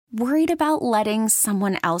Worried about letting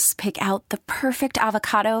someone else pick out the perfect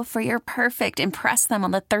avocado for your perfect impress them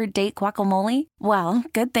on the third date guacamole? Well,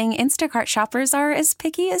 good thing Instacart shoppers are as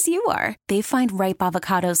picky as you are. They find ripe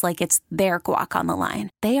avocados like it's their guac on the line.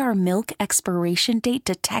 They are milk expiration date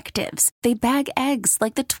detectives. They bag eggs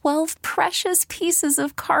like the 12 precious pieces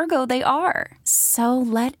of cargo they are. So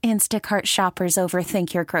let Instacart shoppers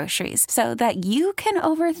overthink your groceries so that you can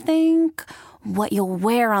overthink what you'll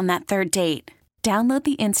wear on that third date. Download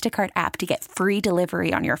the Instacart app to get free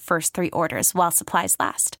delivery on your first 3 orders while supplies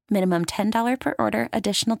last. Minimum $10 per order.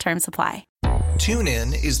 Additional terms apply.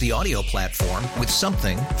 TuneIn is the audio platform with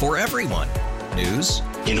something for everyone. News.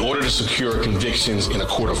 In order to secure convictions in a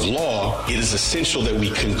court of law, it is essential that we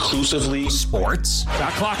conclusively. Sports.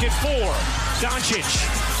 Shot clock at 4.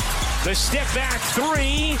 Doncic. The step back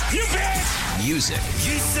 3. You bet. Music.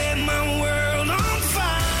 You set my world on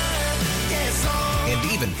fire.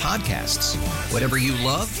 And even podcasts. Whatever you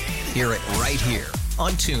love, hear it right here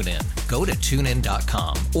on TuneIn. Go to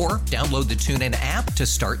TuneIn.com or download the TuneIn app to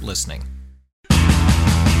start listening.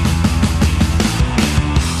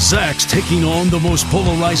 Zach's taking on the most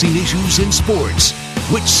polarizing issues in sports.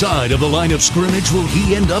 Which side of the line of scrimmage will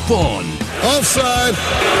he end up on? Offside.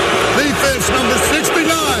 Defense number 69.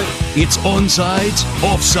 It's Onsides,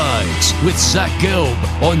 Offsides with Zach Gelb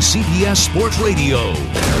on CBS Sports Radio.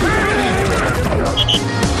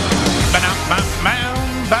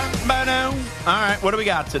 All right, what do we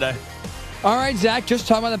got today? All right, Zach, just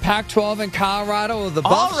talking about the Pac-12 in Colorado. The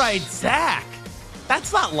Buffs. All right, Zach.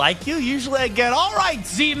 That's not like you. Usually I get, all right,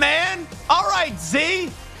 Z-Man. All right,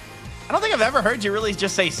 Z. I don't think I've ever heard you really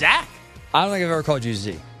just say Zach. I don't think I've ever called you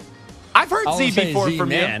Z. I've heard Z before Z, from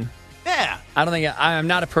man. you. Yeah. I don't think I'm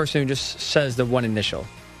not a person who just says the one initial.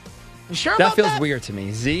 You sure about that? That feels weird to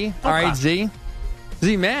me. Z. Okay. All right, Z.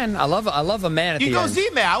 Z-Man. I love a man at the end. You go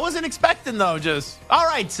Z-Man. I wasn't expecting, though, just, all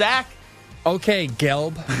right, Zach. Okay,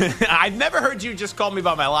 Gelb. I've never heard you just call me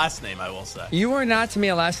by my last name, I will say. You are not, to me,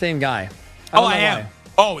 a last name guy. I am.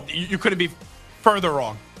 Oh, you couldn't be further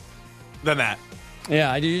wrong than that.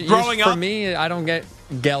 Yeah, I do. Growing up, for me, I don't get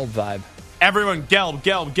Gelb vibe. Everyone,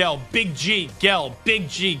 Gelb. Big G, Gelb. Big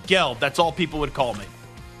G, Gelb. That's all people would call me.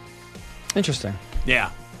 Interesting. Yeah.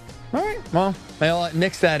 All right. Well, they'll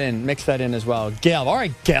mix that in as well. Gelb. All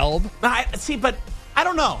right, Gelb. See, but I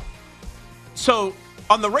don't know. So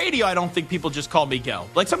on the radio, I don't think people just call me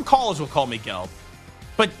Gelb. Like some callers will call me Gelb.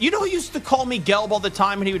 But you know who used to call me Gelb all the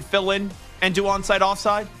time when he would fill in and do onside,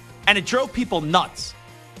 offside? And it drove people nuts.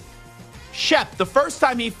 Shep, the first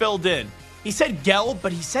time he filled in, he said Gelb,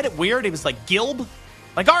 but he said it weird. It was like Gilb.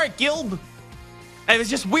 Like, all right, Gilb. And it was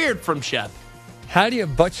just weird from Shep. How do you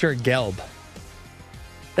butcher Gelb?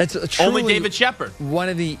 That's only David Shepard. One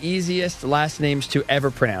of the easiest last names to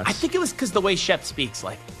ever pronounce. I think it was because the way Shep speaks,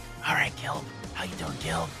 like, all right, Gilb. How you doing,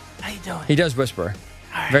 Gilb? How you doing? He does whisper.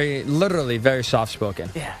 All right. Literally very soft-spoken.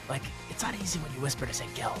 Yeah, like, it's not easy when you whisper to say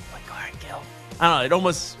Gilb. Like, all right, Gilb. I don't know. It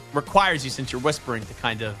almost requires you, since you're whispering, to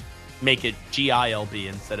kind of make it G-I-L-B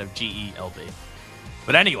instead of G-E-L-B.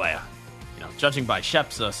 But anyway, judging by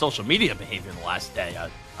Shep's social media behavior in the last day,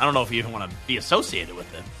 I don't know if you even want to be associated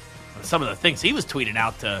with it. Some of the things he was tweeting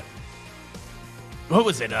out to, what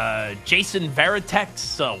was it, Jason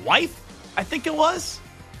Veritek's wife, I think it was?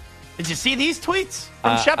 Did you see these tweets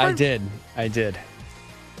from Shepard? I did.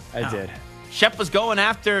 Shep was going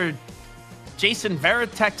after Jason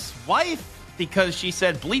Veritek's wife because she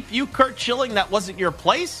said, bleep you, Kurt Schilling, that wasn't your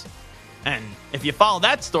place. And if you follow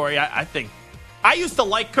that story, I think I used to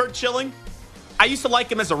like Kurt Schilling. I used to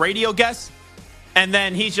like him as a radio guest. And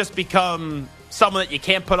then he's just become someone that you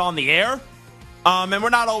can't put on the air. And we're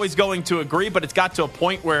not always going to agree, but it's got to a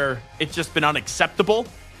point where it's just been unacceptable.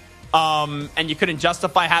 And you couldn't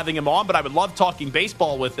justify having him on, but I would love talking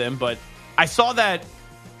baseball with him. But I saw that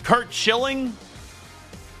Kurt Schilling,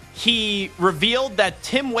 he revealed that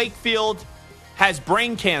Tim Wakefield has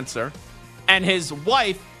brain cancer, and his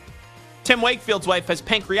wife, Tim Wakefield's wife, has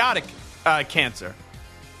pancreatic cancer,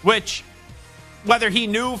 which, whether he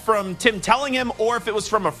knew from Tim telling him or if it was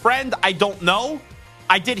from a friend, I don't know.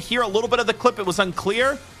 I did hear a little bit of the clip. It was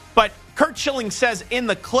unclear. But Kurt Schilling says in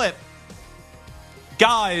the clip,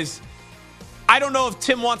 guys, I don't know if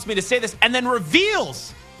Tim wants me to say this, and then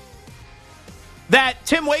reveals that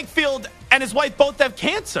Tim Wakefield and his wife both have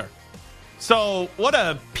cancer. So what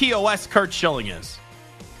a POS Kurt Schilling is.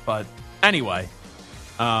 But anyway,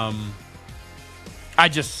 I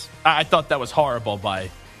thought that was horrible by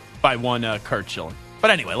one Kurt Schilling. But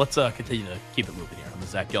anyway, let's continue to keep it moving here on the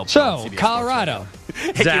Zach Gelb. So, Colorado.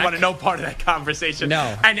 Hickey wanted no part of that conversation.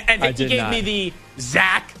 No, and Hickey gave me the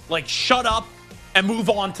Zach, like, shut up and move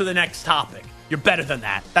on to the next topic. You're better than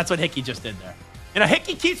that. That's what Hickey just did there.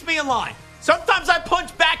 Hickey keeps me in line. Sometimes I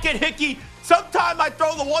punch back at Hickey. Sometimes I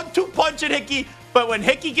throw the 1-2 punch at Hickey. But when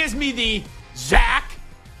Hickey gives me the Zach,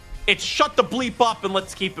 it's shut the bleep up and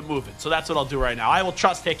let's keep it moving. So that's what I'll do right now. I will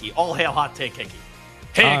trust Hickey. All hail Hot Take Hickey.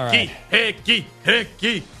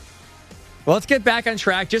 Hickey. Well, let's get back on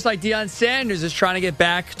track. Just like Deion Sanders is trying to get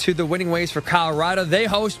back to the winning ways for Colorado, they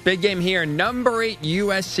host big game here, number 8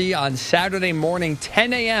 USC on Saturday morning,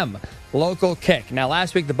 10 a.m. local kick. Now,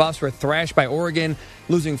 last week the Buffs were thrashed by Oregon,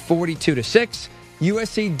 losing 42-6.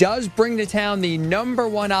 USC does bring to town the number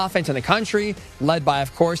 1 offense in the country, led by,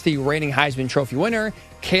 of course, the reigning Heisman Trophy winner,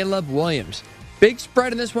 Caleb Williams. Big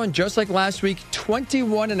spread in this one, just like last week,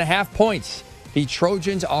 21.5 points. The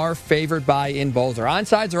Trojans are favored by in Boulder.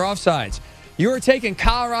 Onsides or offsides? You are taking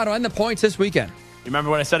Colorado and the points this weekend. You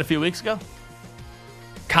remember what I said a few weeks ago?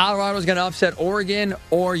 Colorado's going to upset Oregon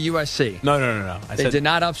or USC. No. They did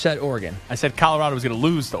not upset Oregon. I said Colorado was going to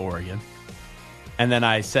lose to Oregon. And then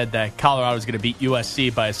I said that Colorado was going to beat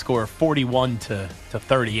USC by a score of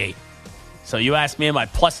 41-38. So you asked me, am I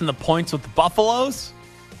plussing the points with the Buffaloes?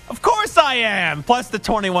 Of course I am. Plus the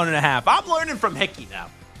 21.5. I'm learning from Hickey now.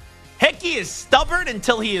 Hickey is stubborn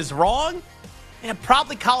until he is wrong. And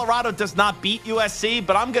probably Colorado does not beat USC,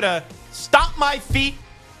 but I'm going to stomp my feet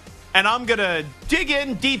and I'm going to dig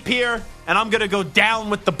in deep here and I'm going to go down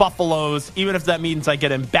with the Buffaloes, even if that means I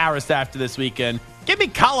get embarrassed after this weekend. Give me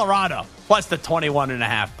Colorado plus the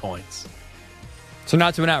 21.5 points. So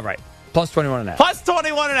not to an outright. Plus 21.5. Plus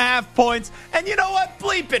 21.5 points. And you know what?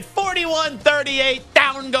 Bleep it. 41-38.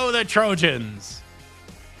 Down go the Trojans.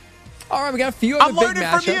 All right, we got a few other big matchups. I'm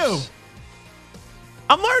learning from you.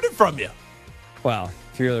 I'm learning from you. Well,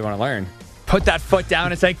 if you really want to learn, put that foot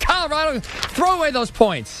down and say, Colorado, throw away those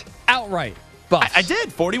points. Outright. Buffs. I did.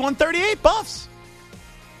 41-38 Buffs.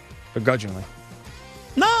 Begrudgingly.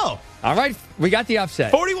 No. All right, we got the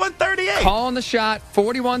upset. 41-38. Calling the shot,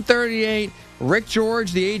 41-38. Rick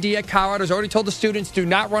George, the AD at Colorado, has already told the students, do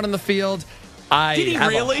not run on the field. I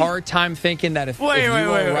have a hard time thinking that if you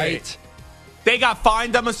were right. They got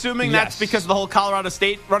fined, I'm assuming. Yes. That's because of the whole Colorado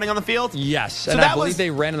State running on the field? Yes. So and I believe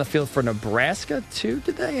they ran on the field for Nebraska, too,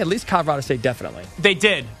 did they? At least Colorado State, definitely. They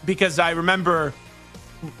did, because I remember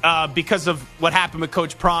because of what happened with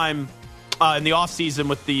Coach Prime in the offseason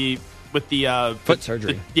with the foot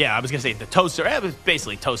surgery. I was going to say the toe surgery. It was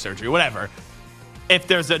basically toe surgery, whatever. If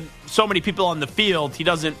there's so many people on the field, he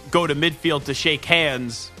doesn't go to midfield to shake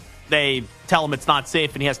hands. They tell him it's not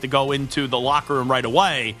safe, and he has to go into the locker room right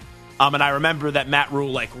away. And I remember that Matt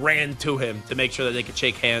Rule ran to him to make sure that they could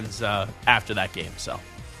shake hands after that game. So,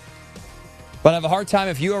 but I have a hard time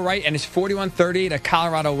if you are right and it's 41-38 a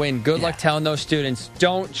Colorado win. Good luck telling those students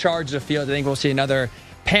don't charge the field. I think we'll see another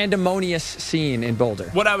pandemonious scene in Boulder.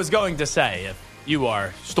 What I was going to say, if you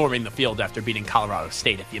are storming the field after beating Colorado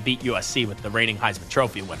State, if you beat USC with the reigning Heisman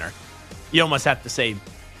Trophy winner, you almost have to say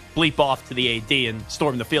bleep off to the AD and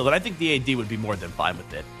storm the field. And I think the AD would be more than fine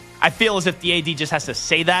with it. I feel as if the AD just has to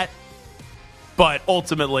say that. But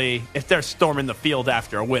ultimately, if they're storming the field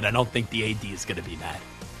after a win, I don't think the AD is going to be mad.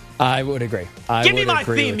 I would agree. Give me my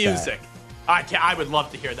theme music. I would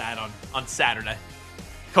love to hear that on Saturday.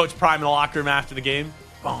 Coach Prime in the locker room after the game.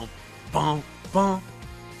 Boom, boom, boom,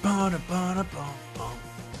 boom, boom, boom,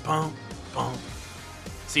 boom, boom.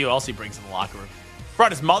 See who else he brings in the locker room.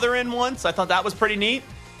 Brought his mother in once. I thought that was pretty neat.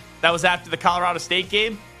 That was after the Colorado State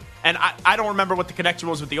game. And I don't remember what the connection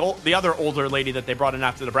was with the other older lady that they brought in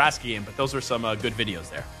after the Nebraska game, but those were some good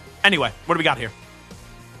videos there. Anyway, what do we got here?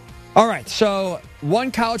 All right, so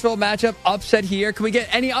one college football matchup upset here. Can we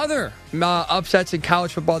get any other upsets in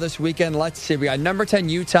college football this weekend? Let's see. We got number 10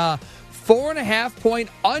 Utah,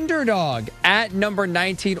 4.5-point underdog at number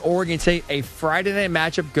 19 Oregon State. A Friday night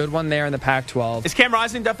matchup, good one there in the Pac-12. Is Cam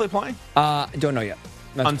Rising definitely playing? Don't know yet.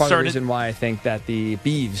 That's part of the reason why I think that the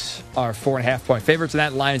Beavs are 4.5-point favorites, and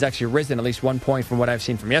that line has actually risen at least 1 point from what I've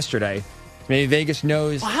seen from yesterday. Maybe Vegas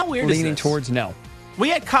knows, how weird leaning is this? Towards no. We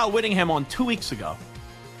had Kyle Whittingham on 2 weeks ago,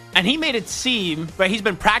 and he made it seem, right, he's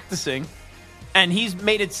been practicing, and he's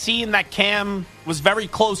made it seem that Cam was very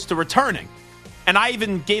close to returning. And I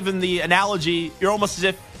even gave him the analogy, you're almost as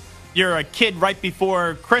if you're a kid right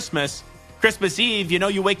before Christmas Eve,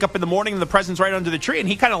 you wake up in the morning and the present's right under the tree, and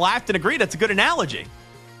he kind of laughed and agreed. That's a good analogy.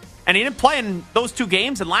 And he didn't play in those two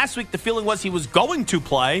games. And last week, the feeling was he was going to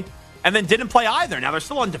play and then didn't play either. Now, they're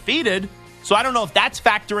still undefeated. So I don't know if that's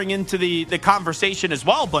factoring into the conversation as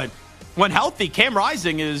well. But when healthy, Cam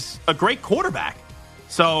Rising is a great quarterback.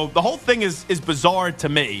 So the whole thing is bizarre to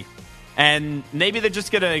me. And maybe they're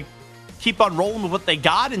just going to keep on rolling with what they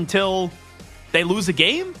got until they lose a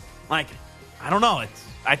game. I don't know.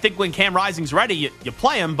 I think when Cam Rising's ready, you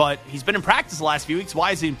play him. But he's been in practice the last few weeks.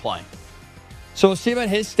 Why is he playing? So we'll see about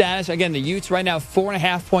his status. Again, the Utes right now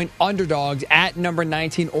 4.5-point underdogs at number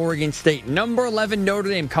 19 Oregon State. Number 11 Notre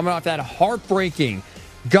Dame coming off that heartbreaking,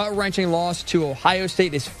 gut-wrenching loss to Ohio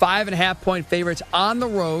State is 5.5-point favorites on the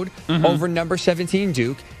road over number 17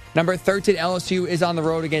 Duke. Number 13 LSU is on the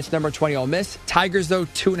road against number 20 Ole Miss. Tigers, though,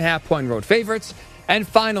 2.5-point road favorites. And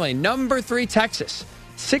finally, number 3 Texas,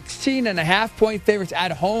 16.5-point favorites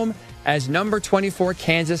at home as number 24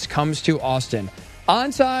 Kansas comes to Austin.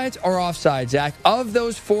 Onsides or offsides, Zach? Of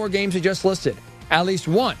those 4 games we just listed, at least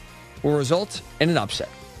one will result in an upset.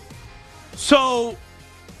 So,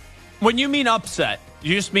 when you mean upset,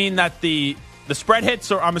 you just mean that the spread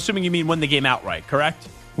hits, or I'm assuming you mean win the game outright, correct?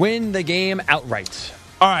 Win the game outright.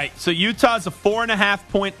 All right, so Utah's a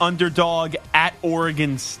 4.5-point underdog at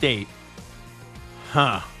Oregon State.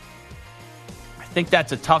 I think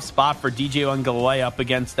that's a tough spot for DJ Uiagalelei up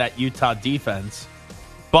against that Utah defense.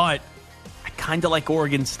 But I kind of like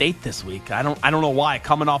Oregon State this week. I don't know why.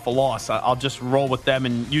 Coming off a loss, I'll just roll with them.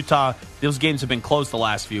 And Utah, those games have been close the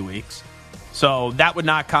last few weeks. So that would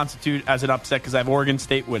not constitute as an upset because I have Oregon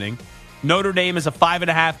State winning. Notre Dame is a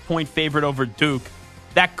 5.5-point favorite over Duke.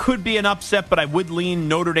 That could be an upset, but I would lean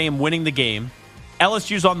Notre Dame winning the game.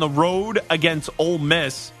 LSU's on the road against Ole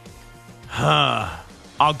Miss.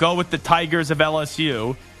 I'll go with the Tigers of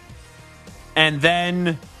LSU. And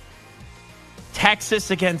then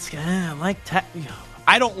Texas against...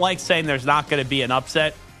 I don't like saying there's not going to be an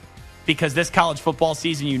upset because this college football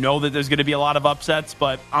season, you know that there's going to be a lot of upsets,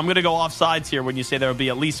 but I'm going to go offsides here when you say there will be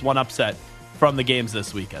at least one upset from the games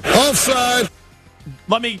this weekend. Offside.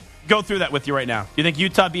 Let me go through that with you right now. Do you think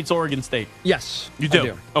Utah beats Oregon State? Yes. You do? I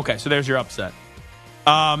do. Okay, so there's your upset.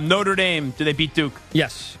 Notre Dame, do they beat Duke?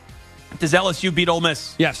 Yes. Does LSU beat Ole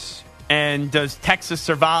Miss? Yes. And does Texas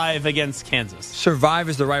survive against Kansas? Survive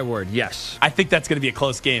is the right word, yes. I think that's going to be a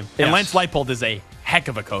close game. Yes. And Lance Leipold is a heck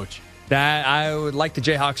of a coach. That I would like the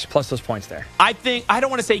Jayhawks plus those points there. I don't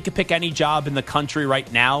want to say he could pick any job in the country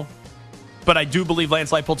right now, but I do believe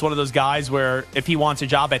Lance Leipold's one of those guys where if he wants a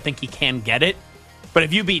job, I think he can get it. But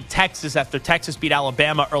if you beat Texas after Texas beat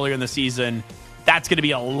Alabama earlier in the season, that's going to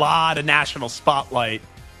be a lot of national spotlight.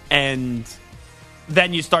 And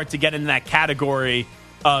then you start to get in that category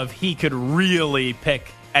of he could really pick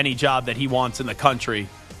any job that he wants in the country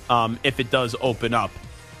if it does open up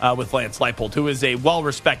with Lance Leipold, who is a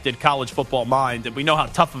well-respected college football mind. And we know how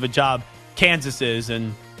tough of a job Kansas is.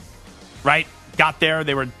 And, right, got there.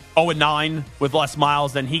 They were 0-9 with Les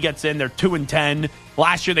Miles. Then he gets in. They're 2-10.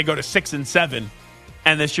 Last year they go to 6-7.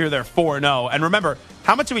 And this year they're 4-0. And remember,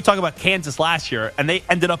 how much did we talk about Kansas last year? And they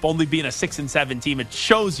ended up only being a 6-7 team. It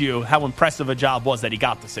shows you how impressive a job was that he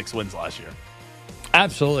got the 6 wins last year.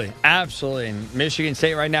 Absolutely. Absolutely. And Michigan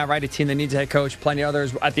State right now, right, a team that needs a head coach. Plenty of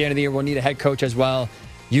others at the end of the year will need a head coach as well.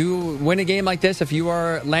 You win a game like this, if you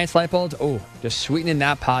are Lance Leipold, just sweetening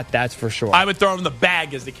that pot, that's for sure. I would throw him in the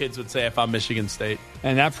bag, as the kids would say, if I'm Michigan State.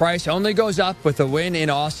 And that price only goes up with a win in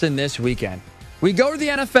Austin this weekend. We go to the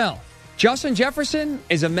NFL. Justin Jefferson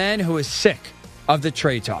is a man who is sick of the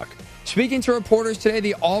trade talk. Speaking to reporters today,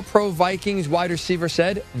 the All-Pro Vikings wide receiver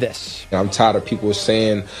said this. I'm tired of people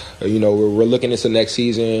saying, we're looking into next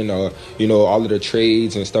season, all of the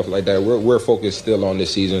trades and stuff like that. We're focused still on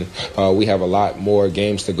this season. We have a lot more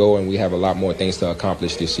games to go, and we have a lot more things to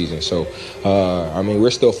accomplish this season. So,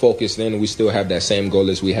 we're still focused in, and we still have that same goal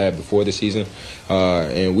as we had before the season.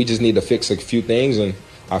 And we just need to fix a few things, and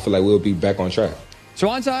I feel like we'll be back on track. So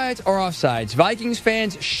onsides or offsides, Vikings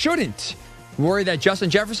fans shouldn't worry that Justin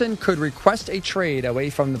Jefferson could request a trade away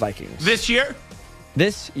from the Vikings. This year?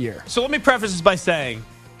 This year. So let me preface this by saying,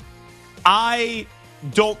 I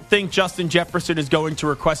don't think Justin Jefferson is going to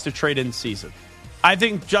request a trade in season. I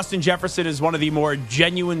think Justin Jefferson is one of the more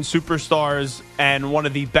genuine superstars and one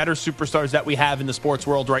of the better superstars that we have in the sports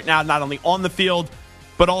world right now, not only on the field,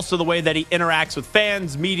 but also the way that he interacts with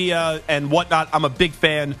fans, media, and whatnot. I'm a big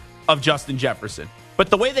fan of Justin Jefferson. But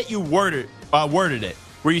the way that you worded it,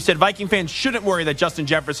 where you said Viking fans shouldn't worry that Justin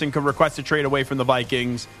Jefferson could request a trade away from the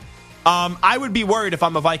Vikings, I would be worried if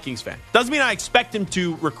I'm a Vikings fan. Doesn't mean I expect him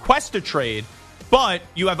to request a trade, but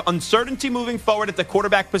you have uncertainty moving forward at the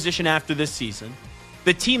quarterback position after this season.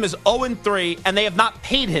 The team is 0-3, and they have not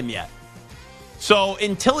paid him yet. So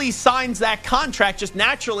until he signs that contract, just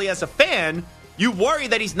naturally as a fan, you worry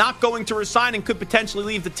that he's not going to resign and could potentially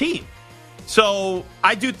leave the team. So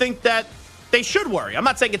I do think that they should worry. I'm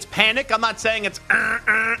not saying it's panic. I'm not saying it's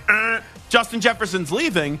Justin Jefferson's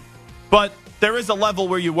leaving, but there is a level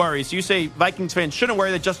where you worry. So you say Vikings fans shouldn't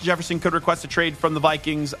worry that Justin Jefferson could request a trade from the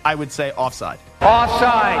Vikings. I would say offside.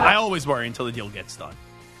 Offside. I always worry until the deal gets done.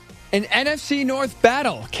 An NFC North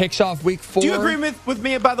battle kicks off week 4. Do you agree with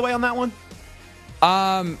me, by the way, on that one?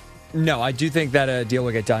 No, I do think that a deal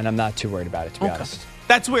will get done. I'm not too worried about it, to be honest.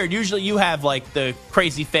 That's weird. Usually you have, like, the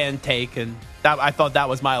crazy fan take, and I thought that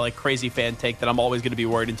was my, like, crazy fan take, that I'm always going to be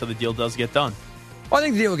worried until the deal does get done. Well, I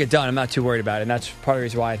think the deal will get done. I'm not too worried about it, and that's part of the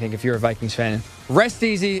reason why I think if you're a Vikings fan, rest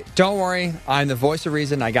easy. Don't worry. I'm the voice of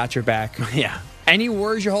reason. I got your back. Yeah. Any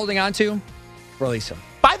words you're holding on to, release them.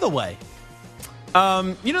 By the way,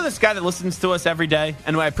 you know this guy that listens to us every day,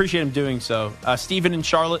 and I appreciate him doing so, Steven in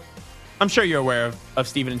Charlotte? I'm sure you're aware of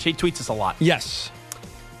Steven, and he tweets us a lot. Yes.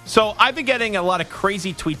 So I've been getting a lot of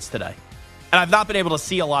crazy tweets today, and I've not been able to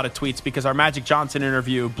see a lot of tweets because our Magic Johnson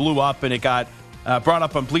interview blew up, and it got brought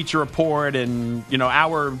up on Bleacher Report, and, you know,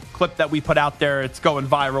 our clip that we put out there, it's going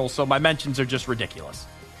viral, so my mentions are just ridiculous.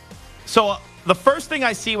 So the first thing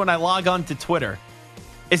I see when I log on to Twitter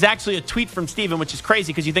is actually a tweet from Steven, which is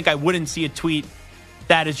crazy because you think I wouldn't see a tweet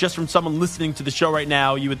that is just from someone listening to the show right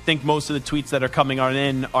now. You would think most of the tweets that are coming on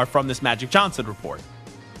in are from this Magic Johnson report.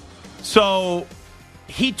 So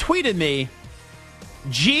he tweeted me,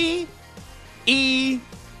 G-E-L-B,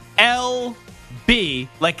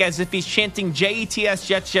 like as if he's chanting Jets,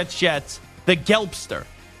 Jets, Jets, Jets, the Gelbster.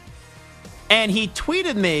 And he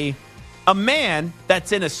tweeted me a man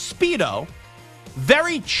that's in a Speedo,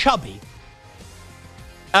 very chubby,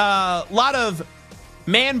 a lot of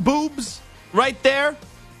man boobs right there,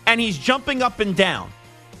 and he's jumping up and down.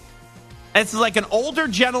 And it's like an older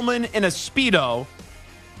gentleman in a Speedo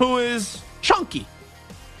who is chunky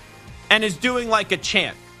and is doing like a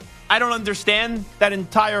chant. I don't understand that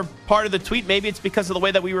entire part of the tweet. Maybe it's because of the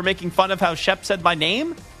way that we were making fun of how Shep said my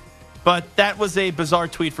name. But that was a bizarre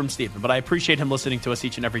tweet from Steven. But I appreciate him listening to us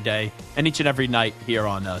each and every day and each and every night here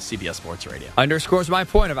on CBS Sports Radio. Underscores my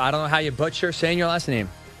point of I don't know how you butcher saying your last name.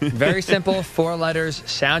 Very simple, 4 letters,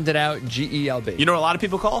 sound it out, G-E-L-B. You know what a lot of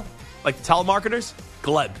people call? Like the telemarketers?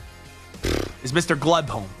 Gleb. Is Mr. Gleb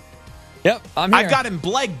home? Yep, I'm here. I've got him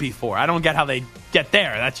Bleg before. I don't get how they get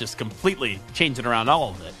there. That's just completely changing around all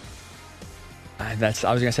of it. I was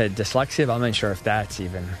going to say dyslexia, but I'm not sure if that's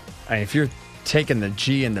even... I mean, if you're taking the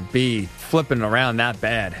G and the B, flipping around that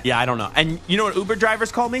bad. Yeah, I don't know. And you know what Uber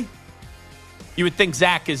drivers call me? You would think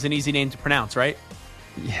Zach is an easy name to pronounce, right?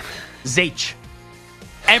 Yeah. Zach.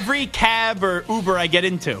 Every cab or Uber I get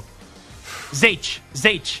into. Zach,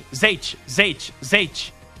 Zach, Zach, Zach, Zach.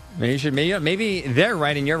 Maybe they're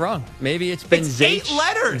right and you're wrong. Maybe it's been Zach 8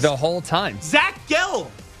 letters the whole time. Zach Gelb.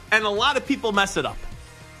 And a lot of people mess it up.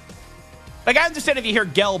 Like, I understand if you hear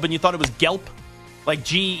Gelb and you thought it was Gelp, like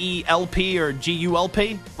G-E-L-P or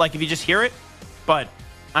G-U-L-P, like if you just hear it. But,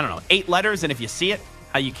 I don't know, 8 letters, and if you see it,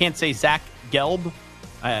 how you can't say Zach Gelb,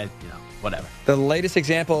 whatever. The latest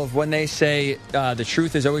example of when they say the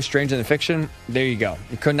truth is always stranger than fiction, there you go.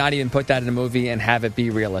 You could not even put that in a movie and have it be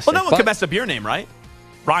realistic. Well, no one could mess up your name, right?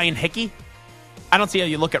 Ryan Hickey? I don't see how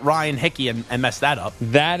you look at Ryan Hickey and mess that up.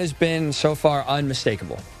 That has been, so far,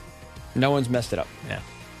 unmistakable. No one's messed it up. Yeah.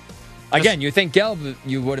 Again, you think Gelb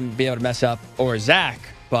you wouldn't be able to mess up, or Zach,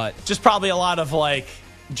 but... Just probably a lot of, like,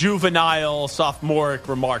 juvenile, sophomoric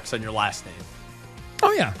remarks on your last name.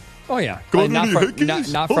 Oh, yeah. Oh, yeah.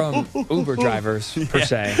 Not from Uber drivers, per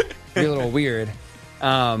se. It'd be a little weird.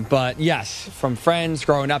 But, yes, from friends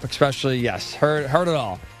growing up especially, yes. Heard it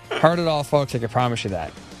all. Heard it all, folks. I can promise you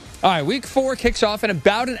that. All right, Week 4 kicks off in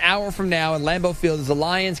about an hour from now in Lambeau Field as the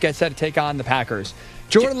Lions get set to take on the Packers.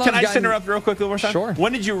 Jordan Love. Can I just interrupt real quickly one more time? Sure.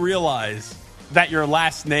 When did you realize that your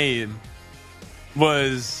last name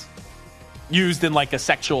was used in, like, a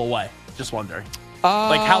sexual way? Just wondering.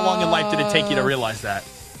 Like, how long in life did it take you to realize that?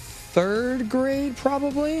 3rd grade,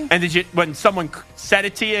 probably. And when someone said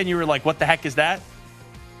it to you and you were like, what the heck is that?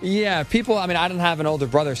 Yeah, people, I don't have an older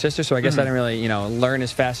brother or sister, so I guess I didn't really, learn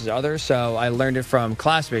as fast as others. So I learned it from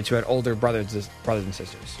classmates who had older brothers and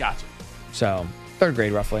sisters. Gotcha. So 3rd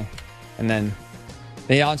grade, roughly. And then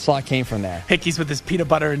the onslaught came from there. Hickey's with his peanut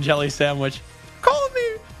butter and jelly sandwich. Calling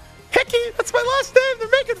me Hickey, that's my last name. They're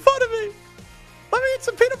making fun of me. Let me eat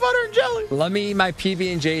some peanut butter and jelly. Let me eat my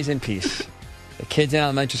PB&Js in peace. The kids in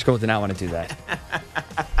elementary school did not want to do that.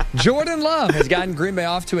 Jordan Love has gotten Green Bay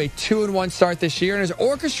off to a 2-1 start this year and has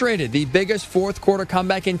orchestrated the biggest fourth-quarter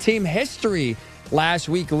comeback in team history last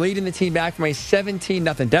week, leading the team back from a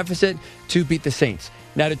 17-0 deficit to beat the Saints.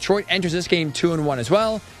 Now, Detroit enters this game 2-1 as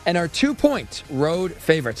well and are 2-point road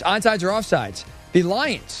favorites. Onsides or offsides, the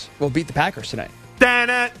Lions will beat the Packers tonight.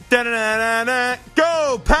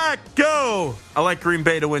 Go, Pack, go! I like Green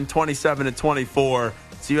Bay to win 27-24.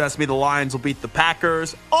 So you asked me the Lions will beat the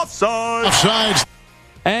Packers. Offsides!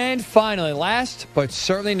 And finally, last but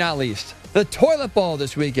certainly not least, the Toilet Bowl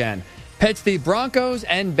this weekend pits the Broncos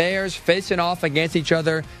and Bears facing off against each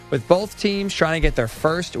other with both teams trying to get their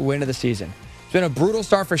first win of the season. It's been a brutal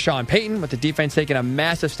start for Sean Payton, with the defense taking a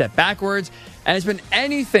massive step backwards, and it's been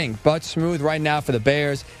anything but smooth right now for the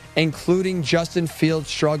Bears, including Justin Fields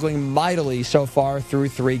struggling mightily so far through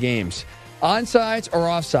 3 games. Onsides or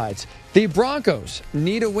offsides? The Broncos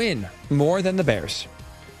need a win more than the Bears.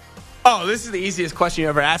 Oh, this is the easiest question you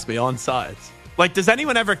ever asked me, onsides. Like, does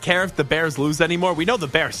anyone ever care if the Bears lose anymore? We know the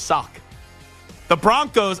Bears suck. The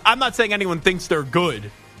Broncos, I'm not saying anyone thinks they're good,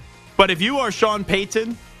 but if you are Sean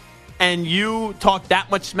Payton and you talk that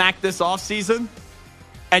much smack this offseason,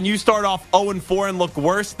 and you start off 0-4 and look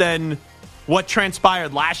worse than what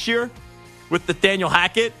transpired last year with Nathaniel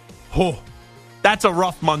Hackett, that's a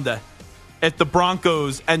rough Monday if the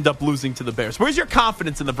Broncos end up losing to the Bears. Where's your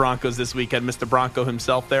confidence in the Broncos this weekend, Mr. Bronco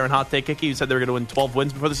himself there in Hot Take Hickey? You said they were going to win 12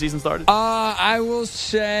 wins before the season started? I will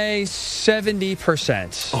say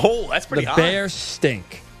 70%. Oh, that's pretty high. The Bears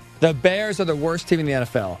stink. The Bears are the worst team in the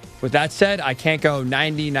NFL. With that said, I can't go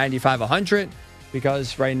 90, 95, 100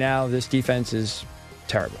 because right now this defense is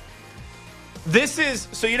terrible.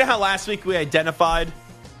 So you know how last week we identified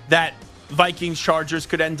that Vikings-Chargers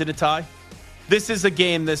could end in a tie? This is a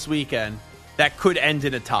game this weekend that could end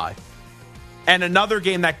in a tie. And another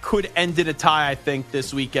game that could end in a tie, I think,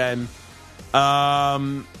 this weekend are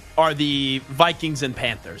the Vikings and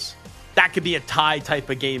Panthers. That could be a tie type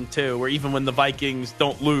of game, too, where even when the Vikings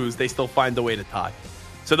don't lose, they still find a way to tie.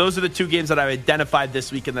 So those are the 2 games that I've identified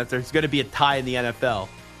this weekend that there's going to be a tie in the NFL.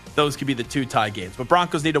 Those could be the 2 tie games. But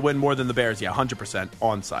Broncos need to win more than the Bears. Yeah, 100%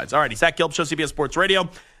 onsides. All righty, Zach Gelb, Show, CBS Sports Radio.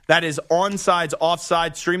 That is Onsides,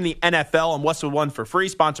 Offsides. Stream the NFL on Westwood One for free.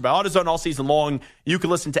 Sponsored by AutoZone all season long. You can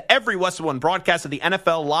listen to every Westwood One broadcast of the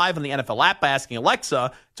NFL live on the NFL app by asking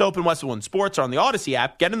Alexa to open Westwood One Sports or on the Odyssey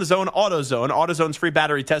app. Get in the zone, AutoZone. AutoZone's free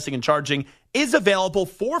battery testing and charging is available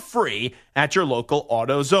for free at your local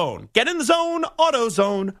AutoZone. Get in the zone,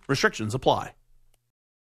 AutoZone. Restrictions apply.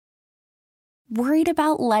 Worried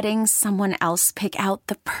about letting someone else pick out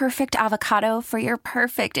the perfect avocado for your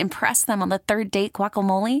perfect impress them on the 3rd date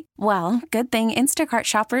guacamole? Well, good thing Instacart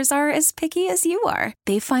shoppers are as picky as you are.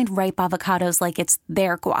 They find ripe avocados like it's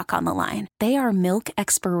their guac on the line. They are milk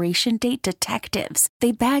expiration date detectives.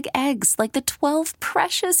 They bag eggs like the 12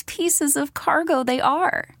 precious pieces of cargo they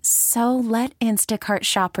are. So let Instacart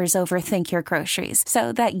shoppers overthink your groceries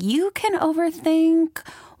so that you can overthink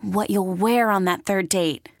what you'll wear on that 3rd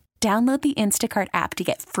date. Download the Instacart app to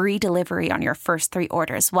get free delivery on your first 3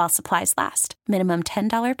 orders while supplies last. Minimum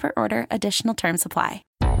 $10 per order. Additional terms apply.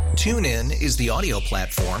 TuneIn is the audio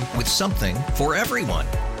platform with something for everyone.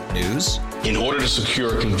 News. In order to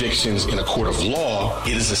secure convictions in a court of law,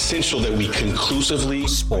 it is essential that we conclusively.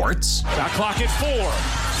 Sports. Shot clock at 4.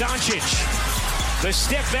 Doncic. The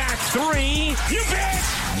step back 3. You bet.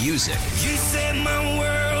 Music. You set my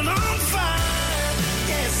world on fire.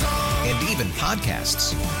 And even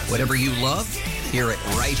podcasts. Whatever you love, hear it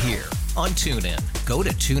right here on TuneIn. Go to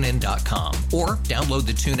TuneIn.com or download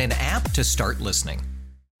the TuneIn app to start listening.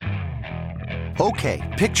 Okay,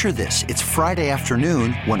 picture this. It's Friday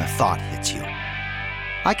afternoon when a thought hits you.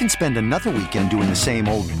 I can spend another weekend doing the same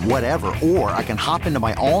old whatever, or I can hop into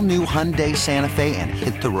my all-new Hyundai Santa Fe and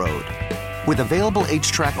hit the road. With available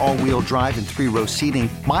H-Track all-wheel drive and 3-row seating,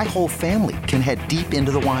 my whole family can head deep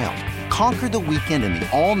into the wild. Conquer the weekend in the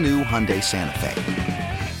all-new Hyundai Santa Fe.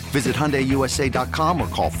 Visit HyundaiUSA.com or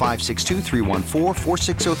call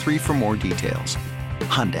 562-314-4603 for more details.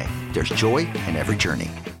 Hyundai, there's joy in every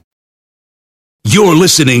journey. You're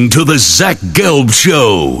listening to The Zach Gelb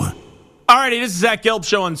Show. All righty, this is Zach Gelb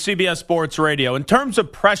Show on CBS Sports Radio. In terms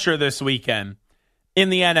of pressure this weekend in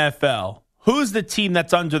the NFL, who's the team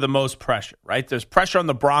that's under the most pressure, right? There's pressure on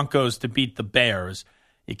the Broncos to beat the Bears.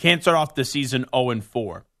 You can't start off the season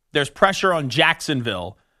 0-4. There's pressure on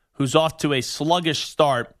Jacksonville, who's off to a sluggish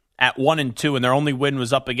start at 1-2, and their only win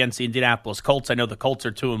was up against the Indianapolis Colts. I know the Colts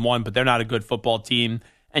are 2-1, but they're not a good football team.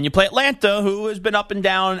 And you play Atlanta, who has been up and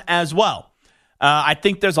down as well. I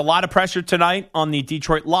think there's a lot of pressure tonight on the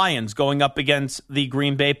Detroit Lions going up against the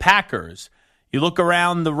Green Bay Packers. You look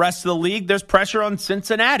around the rest of the league, there's pressure on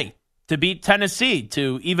Cincinnati to beat Tennessee,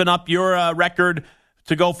 to even up your record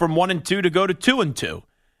to go from 1-2 to go to 2-2.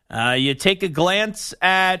 You take a glance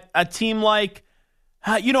at a team like,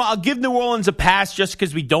 I'll give New Orleans a pass just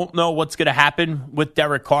because we don't know what's going to happen with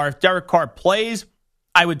Derek Carr. If Derek Carr plays,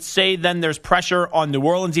 I would say then there's pressure on New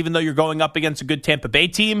Orleans, even though you're going up against a good Tampa Bay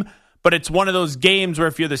team. But it's one of those games where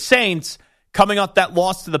if you're the Saints, coming off that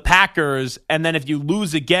loss to the Packers, and then if you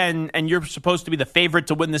lose again and you're supposed to be the favorite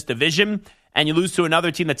to win this division, and you lose to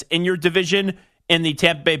another team that's in your division, in the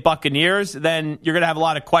Tampa Bay Buccaneers, then you're going to have a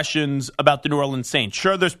lot of questions about the New Orleans Saints.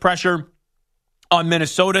 Sure, there's pressure on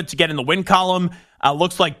Minnesota to get in the win column.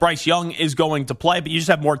 Looks like Bryce Young is going to play, but you just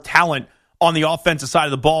have more talent on the offensive side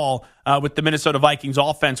of the ball with the Minnesota Vikings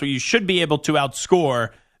offense, where you should be able to outscore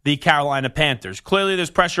the Carolina Panthers. Clearly, there's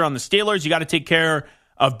pressure on the Steelers. You got to take care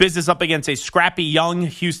of business up against a scrappy, young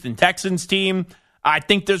Houston Texans team. I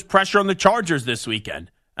think there's pressure on the Chargers this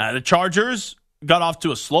weekend. The Chargers got off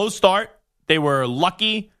to a slow start. They were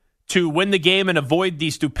lucky to win the game and avoid the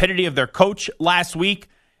stupidity of their coach last week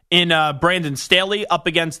in Brandon Staley up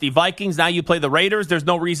against the Vikings. Now you play the Raiders. There's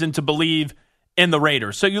no reason to believe in the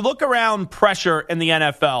Raiders. So you look around pressure in the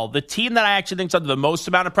NFL. The team that I actually think is under the most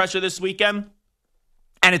amount of pressure this weekend,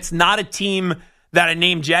 and it's not a team that I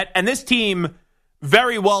named yet, and this team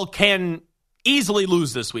very well can easily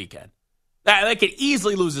lose this weekend. They could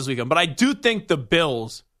easily lose this weekend, but I do think the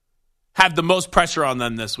Bills have the most pressure on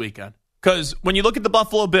them this weekend. Because when you look at the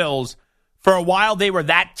Buffalo Bills, for a while they were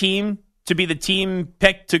that team to be the team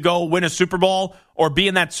picked to go win a Super Bowl or be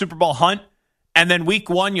in that Super Bowl hunt. And then week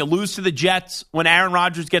one, you lose to the Jets when Aaron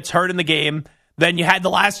Rodgers gets hurt in the game. Then you had the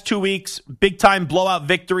last 2 weeks, big-time blowout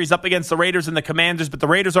victories up against the Raiders and the Commanders, but the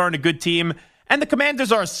Raiders aren't a good team. And the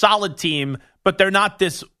Commanders are a solid team, but they're not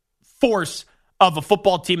this force of a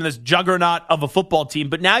football team, this juggernaut of a football team.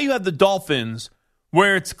 But now you have the Dolphins,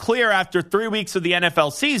 where it's clear after 3 weeks of the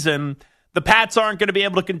NFL season, the Pats aren't going to be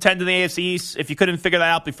able to contend in the AFC East. If you couldn't figure that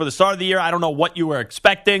out before the start of the year, I don't know what you were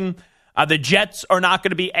expecting. The Jets are not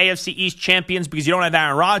going to be AFC East champions because you don't have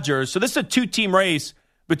Aaron Rodgers. So this is a two-team race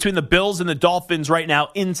between the Bills and the Dolphins right now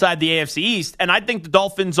inside the AFC East. And I think the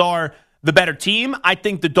Dolphins are the better team. I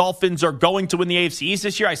think the Dolphins are going to win the AFC East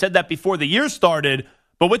this year. I said that before the year started.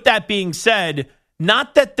 But with that being said,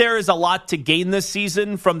 not that there is a lot to gain this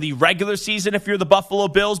season from the regular season if you're the Buffalo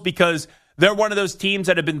Bills, because they're one of those teams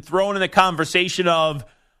that have been thrown in the conversation of,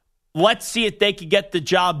 let's see if they can get the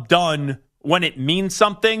job done when it means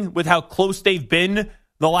something with how close they've been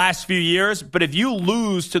the last few years. But if you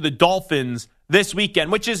lose to the Dolphins this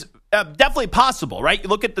weekend, which is definitely possible, right? You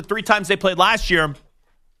look at the 3 times they played last year.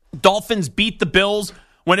 Dolphins beat the Bills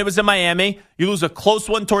when it was in Miami. You lose a close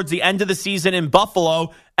one towards the end of the season in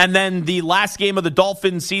Buffalo. And then the last game of the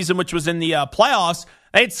Dolphins season, which was in the playoffs,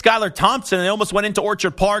 they had Skylar Thompson, and they almost went into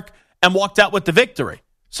Orchard Park and walked out with the victory.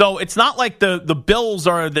 So it's not like the Bills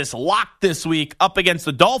are this lock this week up against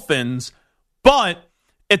the Dolphins. But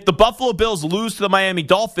if the Buffalo Bills lose to the Miami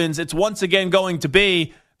Dolphins, it's once again going to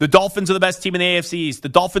be the Dolphins are the best team in the AFC East. The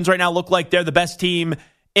Dolphins right now look like they're the best team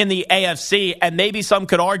in the AFC, and maybe some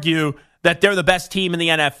could argue that they're the best team in the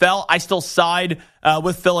NFL. I still side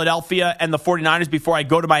with Philadelphia and the 49ers before I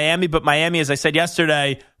go to Miami, but Miami, as I said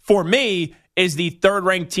yesterday, for me, is the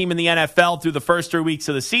third-ranked team in the NFL through the first 3 weeks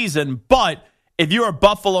of the season. But if you're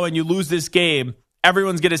Buffalo and you lose this game,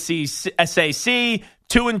 everyone's going to say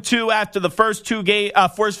 2-2 after the first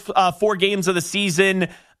 4 games of the season,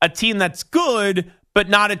 a team that's good, but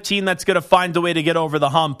not a team that's going to find a way to get over the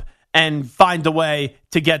hump and find a way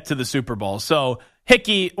to get to the Super Bowl. So,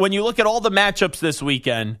 Hickey, when you look at all the matchups this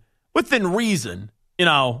weekend, within reason,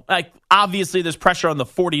 like obviously there's pressure on the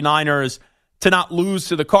 49ers to not lose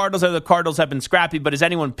to the Cardinals. The Cardinals have been scrappy, but is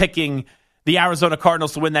anyone picking the Arizona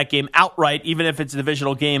Cardinals to win that game outright, even if it's a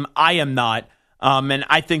divisional game? I am not. And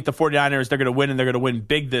I think the 49ers, they're going to win, and they're going to win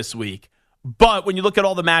big this week. But when you look at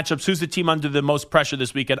all the matchups, who's the team under the most pressure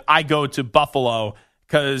this weekend? I go to Buffalo,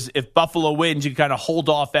 because if Buffalo wins, you kind of hold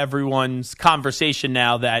off everyone's conversation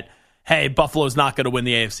now that, hey, Buffalo's not going to win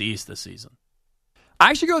the AFC East this season. I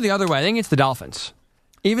actually go the other way. I think it's the Dolphins.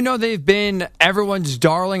 Even though they've been everyone's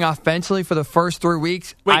darling offensively for the first 3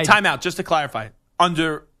 weeks. Wait, time out. Just to clarify.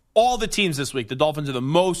 Under all the teams this week, the Dolphins are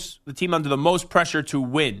the team under the most pressure to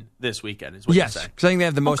win this weekend, is what you're saying. Yes, because I think they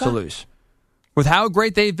have the most to lose. With how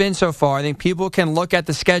great they've been so far, I think people can look at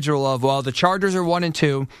the schedule of, well, the Chargers are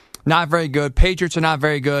 1-2, not very good. Patriots are not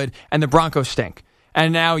very good, and the Broncos stink.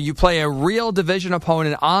 And now you play a real division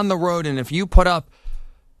opponent on the road, and if you put up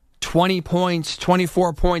 20 points,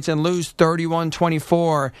 24 points, and lose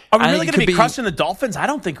 31-24... Are we really going to be crushing the Dolphins? I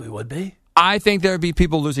don't think we would be. I think there would be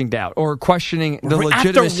people losing doubt or questioning the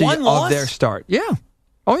legitimacy of their start. Yeah.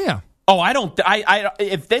 Oh, yeah. Oh, I don't.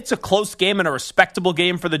 If it's a close game and a respectable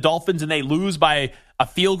game for the Dolphins and they lose by a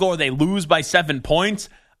field goal or they lose by 7 points,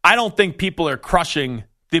 I don't think people are crushing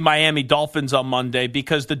the Miami Dolphins on Monday,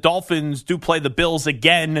 because the Dolphins do play the Bills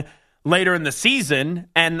again later in the season,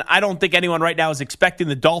 and I don't think anyone right now is expecting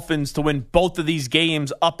the Dolphins to win both of these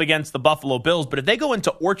games up against the Buffalo Bills. But if they go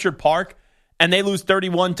into Orchard Park and they lose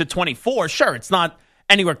 31-24, sure, it's not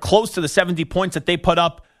anywhere close to the 70 points that they put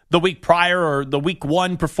up the week prior or the week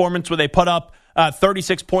one performance where they put up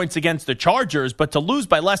 36 points against the Chargers, but to lose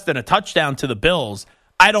by less than a touchdown to the Bills,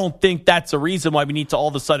 I don't think that's a reason why we need to all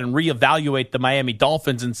of a sudden reevaluate the Miami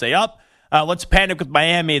Dolphins and say, let's panic with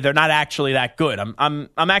Miami. They're not actually that good. I'm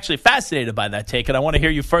actually fascinated by that take, and I want to hear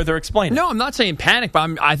you further explain it. No, I'm not saying panic,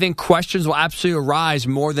 but I think questions will absolutely arise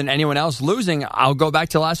more than anyone else losing. I'll go back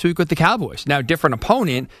to last week with the Cowboys. Now, different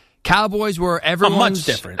opponent. Cowboys were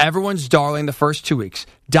everyone's darling the first 2 weeks.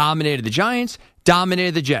 Dominated the Giants,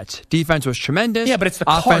 dominated the Jets. Defense was tremendous. Yeah, but it's the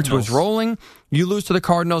offense Cardinals. was rolling. You lose to the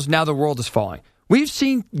Cardinals, now the world is falling. We've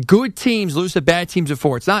seen good teams lose to bad teams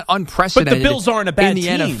before. It's not unprecedented. But the Bills aren't a bad team.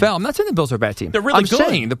 In the NFL. I'm not saying the Bills are a bad team. They're really good. I'm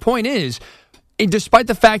saying the point is, despite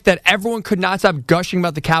the fact that everyone could not stop gushing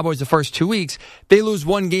about the Cowboys the first 2 weeks, they lose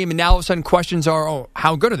one game, and now all of a sudden questions are, oh,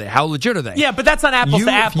 how good are they? How legit are they? Yeah, but that's not apples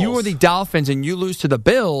to apples. If you are the Dolphins and you lose to the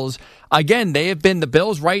Bills, again, the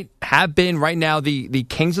Bills have been right now the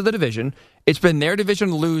kings of the division. It's been their division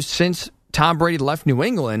to lose since Tom Brady left New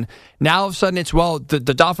England. Now all of a sudden it's,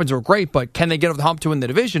 the Dolphins were great, but can they get over the hump to win the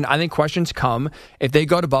division? I think questions come if they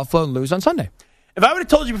go to Buffalo and lose on Sunday. If I would have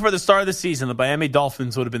told you before the start of the season, the Miami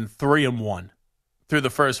Dolphins would have been 3-1 through the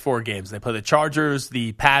first 4 games. They play the Chargers,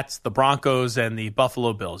 the Pats, the Broncos, and the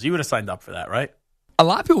Buffalo Bills. You would have signed up for that, right? A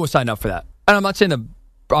lot of people would sign up for that. And I'm not saying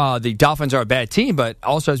the Dolphins are a bad team, but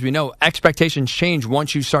also, as we know, expectations change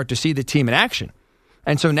once you start to see the team in action.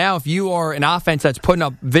 And so now if you are an offense that's putting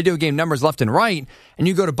up video game numbers left and right, and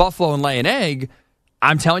you go to Buffalo and lay an egg,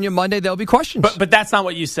 I'm telling you Monday there'll be questions. But that's not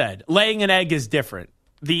what you said. Laying an egg is different.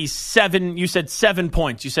 You said 7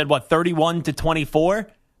 points. You said, 31-24?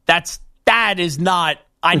 That is not,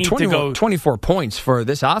 I need to go. 24 points for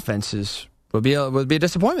this offense would be a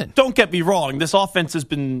disappointment. Don't get me wrong. This offense has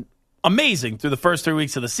been amazing through the first 3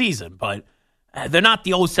 weeks of the season, but they're not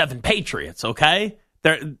the 07 Patriots, okay?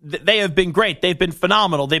 They have been great. They've been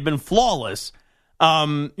phenomenal. They've been flawless.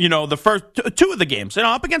 The first 2 of the games,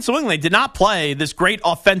 up against New England, they did not play this great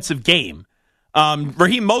offensive game.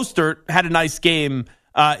 Raheem Mostert had a nice game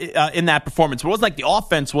in that performance. It wasn't like the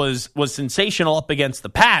offense was sensational up against the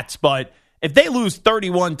Pats, but if they lose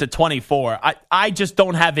 31-24, I just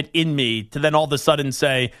don't have it in me to then all of a sudden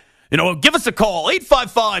say, give us a call,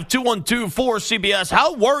 855-212-4CBS.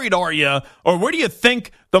 How worried are you, or where do you think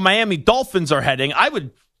the Miami Dolphins are heading? I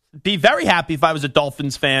would be very happy if I was a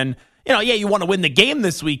Dolphins fan. You want to win the game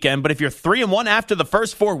this weekend, but if you're 3-1 after the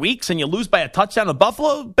first 4 weeks and you lose by a touchdown to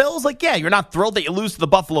Buffalo Bills, you're not thrilled that you lose to the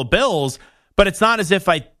Buffalo Bills, but it's not as if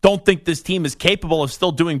I don't think this team is capable of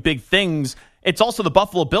still doing big things. It's also the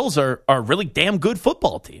Buffalo Bills are a really damn good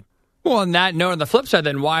football team. Well, on that note, on the flip side,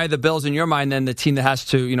 then why are the Bills, in your mind, then the team that has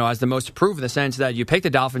to, has the most to prove in the sense that you picked the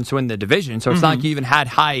Dolphins to win the division? So it's not like you even had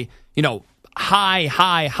high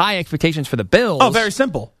expectations for the Bills. Oh, very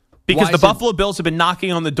simple. Because the Buffalo Bills have been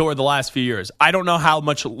knocking on the door the last few years. I don't know how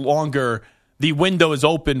much longer the window is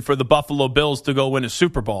open for the Buffalo Bills to go win a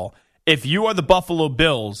Super Bowl. If you are the Buffalo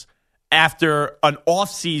Bills, after an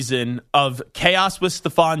offseason of chaos with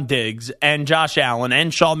Stephon Diggs and Josh Allen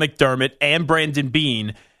and Sean McDermott and Brandon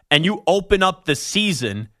Beane, and you open up the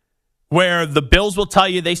season where the Bills will tell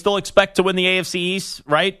you they still expect to win the AFC East,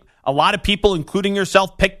 right? A lot of people, including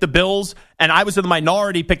yourself, picked the Bills, and I was in the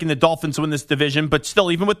minority picking the Dolphins to win this division, but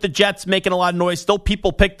still, even with the Jets making a lot of noise, still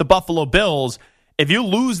people picked the Buffalo Bills. If you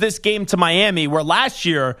lose this game to Miami, where last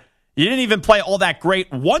year you didn't even play all that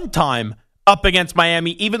great one time up against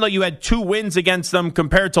Miami, even though you had 2 wins against them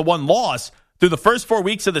compared to 1 loss through the first 4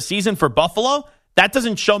 weeks of the season for Buffalo, that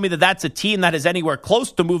doesn't show me that that's a team that is anywhere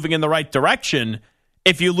close to moving in the right direction.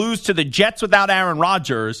 If you lose to the Jets without Aaron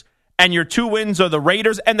Rodgers, and your 2 wins are the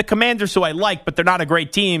Raiders and the Commanders, who I like, but they're not a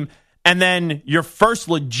great team, and then your first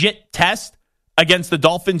legit test against the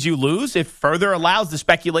Dolphins you lose, it further allows the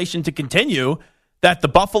speculation to continue that the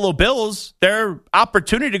Buffalo Bills, their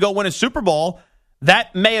opportunity to go win a Super Bowl,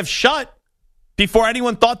 that may have shut before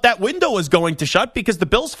anyone thought that window was going to shut, because the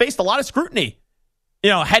Bills faced a lot of scrutiny,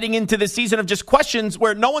 heading into this season of just questions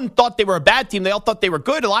where no one thought they were a bad team. They all thought they were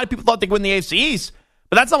good. A lot of people thought they could win the AFC East,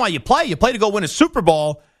 but that's not why you play. You play to go win a Super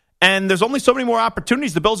Bowl, and there's only so many more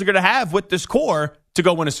opportunities the Bills are going to have with this core to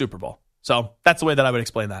go win a Super Bowl. So that's the way that I would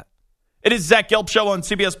explain that. It is Zach Gelb Show on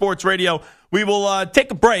CBS Sports Radio. We will take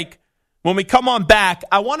a break. When we come on back,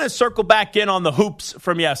 I want to circle back in on the hoops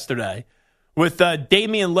from yesterday with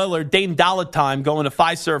Damian Lillard, Dame Dollar time, going to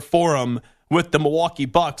Fiserv Forum with the Milwaukee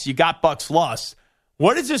Bucks. You got Bucks lost.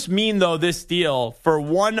 What does this mean, though, this deal, for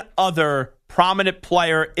one other prominent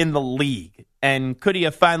player in the league? And could he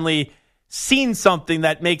have finally seen something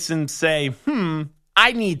that makes him say,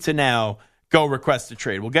 I need to now go request a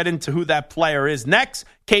trade? We'll get into who that player is next.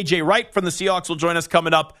 KJ Wright from the Seahawks will join us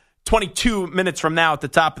coming up 22 minutes from now at the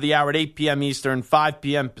top of the hour at 8 p.m. Eastern, 5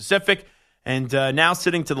 p.m. Pacific. And now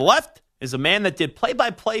sitting to the left is a man that did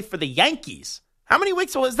play-by-play for the Yankees. How many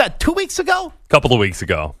weeks was that? 2 weeks ago? A couple of weeks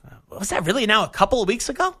ago. Was that really now a couple of weeks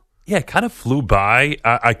ago? Yeah, it kind of flew by.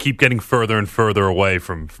 I keep getting further and further away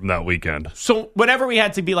from that weekend. So whenever we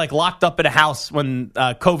had to be like locked up in a house when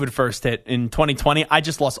COVID first hit in 2020, I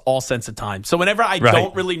just lost all sense of time. So whenever I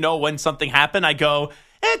don't really know when something happened, I go,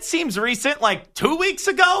 it seems recent, like 2 weeks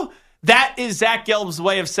ago. That is Zach Gelb's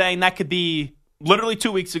way of saying that could be literally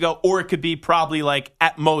 2 weeks ago, or it could be probably like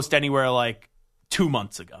at most anywhere like 2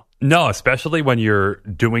 months ago. No, especially when you're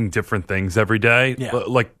doing different things every day. Yeah.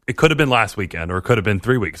 Like it could have been last weekend or it could have been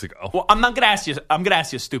 3 weeks ago. Well, I'm going to ask you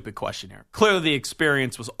a stupid question here. Clearly the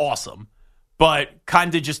experience was awesome, but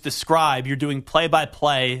kind of just describe, you're doing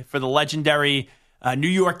play-by-play for the legendary New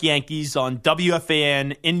York Yankees on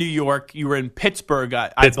WFAN in New York. You were in Pittsburgh,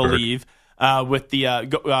 I believe, with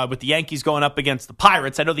the Yankees going up against the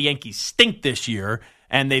Pirates. I know the Yankees stink this year,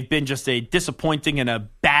 and they've been just a disappointing and a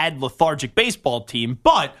bad, lethargic baseball team.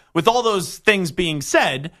 But with all those things being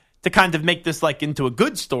said, to kind of make this like into a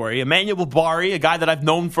good story, Emmanuel Barbari, a guy that I've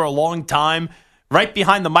known for a long time, right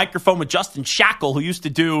behind the microphone with Justin Shackle, who used to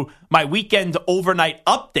do my weekend overnight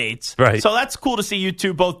updates. Right. So that's cool to see you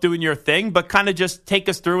two both doing your thing, but kind of just take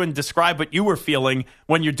us through and describe what you were feeling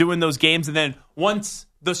when you're doing those games. And then once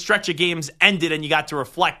the stretch of games ended and you got to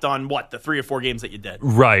reflect on the 3 or 4 games that you did.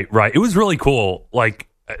 Right. It was really cool. Like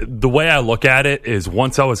the way I look at it is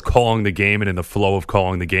once I was calling the game and in the flow of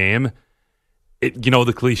calling the game,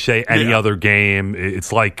 the cliche, any other game,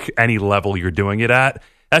 it's like any level you're doing it at.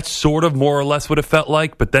 That's sort of more or less what it felt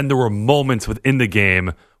like. But then there were moments within the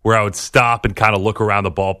game where I would stop and kind of look around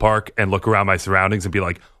the ballpark and look around my surroundings and be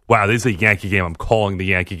like, wow, this is a Yankee game. I'm calling the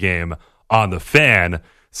Yankee game on the fan.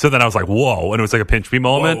 So then I was like, whoa. And it was like a pinch me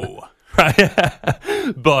moment.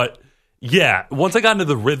 Right? But yeah, once I got into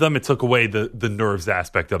the rhythm, it took away the nerves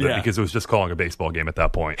aspect of it because it was just calling a baseball game at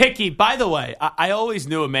that point. Hickey, by the way, I always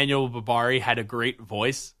knew Emmanuel Barbari had a great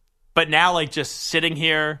voice. But now, like, just sitting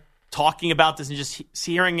here talking about this and just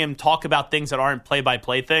hearing him talk about things that aren't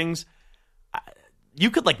play-by-play things, you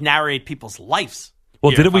could, like, narrate people's lives.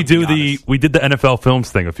 Well, did we did the NFL Films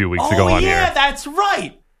thing a few weeks ago on here. Oh, yeah, that's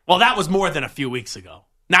right. Well, that was more than a few weeks ago.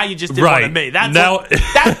 Now you just did one of me.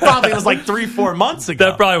 That probably was like 3-4 months ago.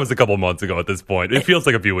 That probably was a couple months ago at this point. It feels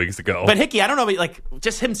like a few weeks ago. But Hickey, I don't know, but like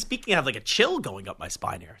just him speaking, I have like a chill going up my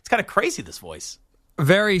spine here. It's kind of crazy, this voice.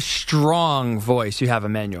 Very strong voice you have,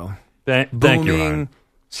 Emmanuel. Thank you, Ryan.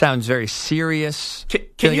 Sounds very serious.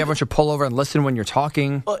 Can everyone should pull over and listen when you're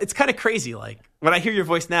talking? Well, it's kind of crazy. Like when I hear your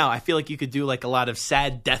voice now, I feel like you could do like a lot of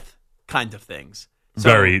sad death kind of things. So,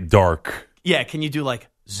 very dark. Yeah, can you do like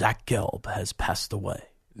Zach Gelb has passed away?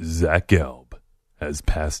 Zach Gelb has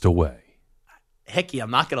passed away. Hickey,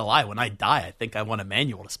 I'm not going to lie. When I die, I think I want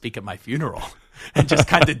Emmanuel to speak at my funeral and just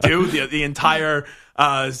kind of do the entire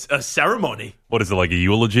ceremony. What is it, like a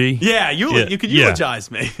eulogy? Yeah, you could eulogize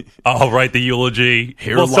me. I'll write the eulogy.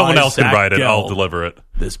 Here someone else Zach can write it. Gelb, I'll deliver it.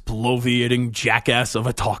 This bloviating jackass of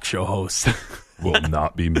a talk show host will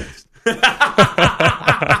not be missed.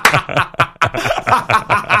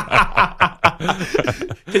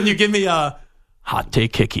 Can you give me a hot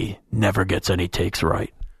take? Hickey never gets any takes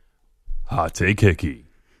right. Hot take Hickey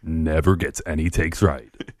never gets any takes right.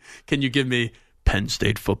 Can you give me Penn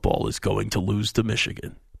State football is going to lose to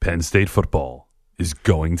Michigan? Penn State football is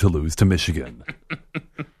going to lose to Michigan.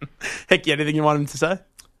 Hickey, anything you want him to say?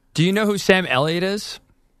 Do you know who Sam Elliott is?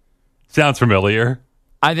 Sounds familiar.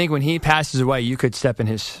 I think when he passes away, you could step in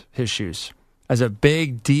his shoes. As a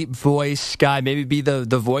big, deep voice guy, maybe be the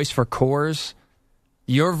voice for Coors.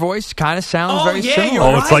 Your voice kind of sounds very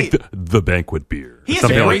similar. It's like the banquet beer. He has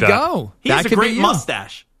there a we go. He has a great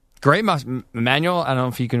mustache. Great mustache. Emmanuel, I don't know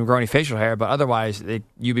if you can grow any facial hair, but otherwise,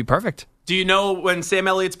 you'd be perfect. Do you know when Sam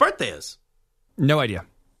Elliott's birthday is? No idea.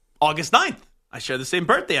 August 9th. I share the same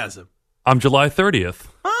birthday as him. I'm July 30th.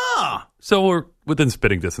 Ah. So we're within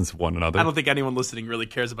spitting distance of one another. I don't think anyone listening really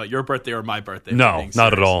cares about your birthday or my birthday. No,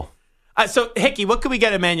 not at all. So, Hickey, what can we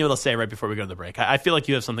get Emmanuel to say right before we go to the break? I feel like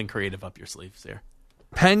you have something creative up your sleeves here.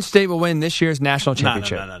 Penn State will win this year's national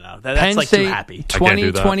championship. No. That's like too happy.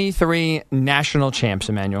 2023 national champs,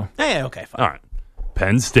 Emmanuel. Yeah, okay, fine. All right.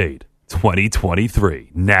 Penn State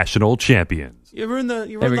 2023 national champions. You ruined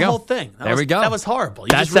the whole thing. There we go. That was horrible. You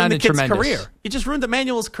that just ruined the sounded kid's tremendous. career. You just ruined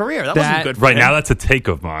Emmanuel's career. That wasn't good for him. Right now, that's a take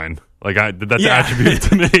of mine. Like that's attributed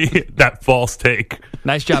to me. That false take.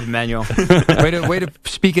 Nice job, Emmanuel. way to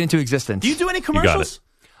speak it into existence. Do you do any commercials?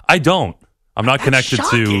 I don't. I'm not connected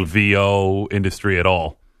to VO industry at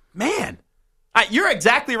all. Man, you're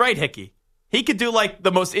exactly right, Hickey. He could do like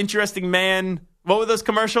the most interesting man. What were those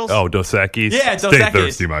commercials? Oh, Dos Equis. Yeah, Dos Stay Equis.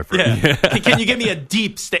 thirsty, my friend. Yeah. Can you give me a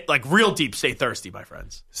deep, real deep, stay thirsty, my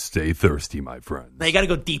friends? Stay thirsty, my friends. Now you got to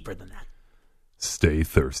go deeper than that. Stay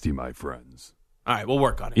thirsty, my friends. All right, we'll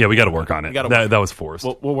work on it. Yeah, we got to work on it. That was forced.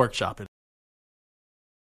 We'll workshop it.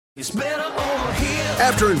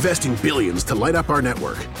 After investing billions to light up our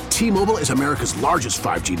network, T-Mobile is America's largest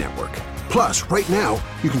 5G network. Plus, right now,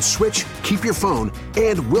 you can switch, keep your phone,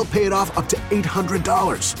 and we'll pay it off up to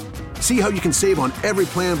 $800. See how you can save on every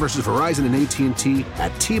plan versus Verizon and AT&T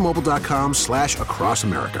at T-Mobile.com/across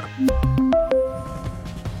America.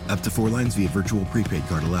 Up to 4 lines via virtual prepaid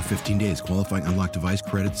card. Allow 15 days. Qualifying unlocked device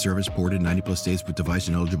credit service ported 90+ days with device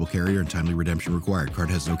and eligible carrier and timely redemption required. Card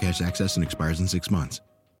has no cash access and expires in 6 months.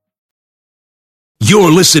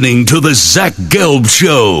 You're listening to the Zach Gelb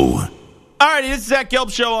Show. All right, this is Zach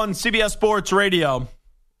Gelb Show on CBS Sports Radio.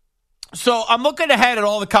 So I'm looking ahead at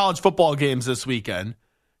all the college football games this weekend.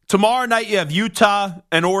 Tomorrow night you have Utah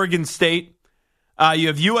and Oregon State. You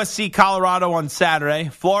have USC Colorado on Saturday.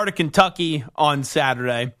 Florida Kentucky on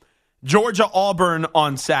Saturday. Georgia Auburn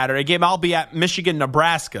on Saturday. Game I'll be at Michigan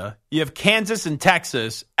Nebraska. You have Kansas and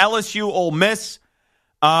Texas. LSU Ole Miss.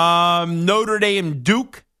 Notre Dame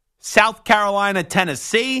Duke. South Carolina,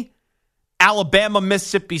 Tennessee, Alabama,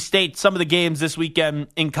 Mississippi State, some of the games this weekend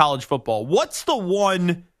in college football. What's the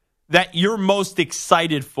one that you're most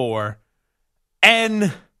excited for?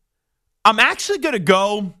 And I'm actually going to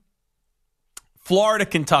go Florida,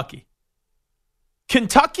 Kentucky.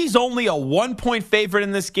 Kentucky's only a 1-point favorite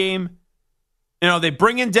in this game. You know, they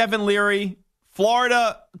bring in Devin Leary.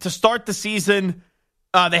 Florida, to start the season,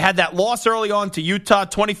 they had that loss early on to Utah,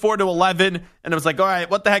 24-11, and it was like, all right,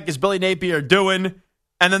 what the heck is Billy Napier doing?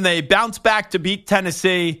 And then they bounced back to beat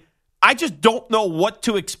Tennessee. I just don't know what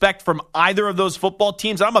to expect from either of those football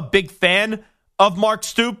teams. I'm a big fan of Mark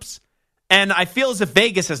Stoops, and I feel as if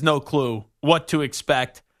Vegas has no clue what to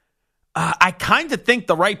expect. I kind of think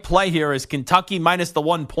the right play here is Kentucky minus the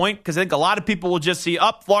 1 point, because I think a lot of people will just see,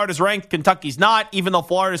 Florida's ranked, Kentucky's not, even though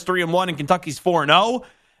Florida's 3-1 and Kentucky's 4-0.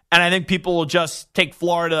 And I think people will just take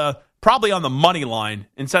Florida probably on the money line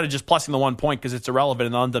instead of just plussing the 1 point because it's irrelevant,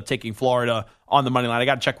 and they'll end up taking Florida on the money line. I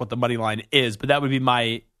got to check what the money line is, but that would be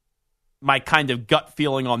my kind of gut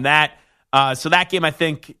feeling on that. So that game, I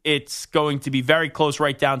think it's going to be very close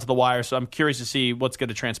right down to the wire. So I'm curious to see what's going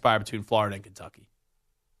to transpire between Florida and Kentucky.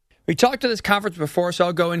 We talked to this conference before, so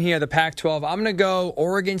I'll go in here, the Pac-12. I'm going to go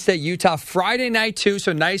Oregon State, Utah, Friday night too.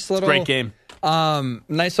 So nice little great game.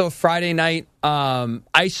 Nice little Friday night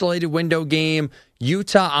isolated window game.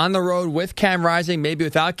 Utah on the road with Cam Rising, maybe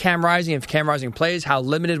without Cam Rising. If Cam Rising plays, how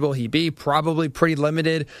limited will he be? Probably pretty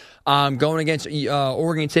limited. Going against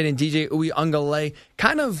Oregon State and DJ Uiagalelei.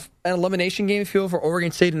 Kind of an elimination game, if you will, for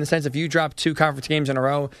Oregon State in the sense if you drop 2 conference games in a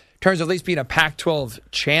row, in terms of at least being a Pac-12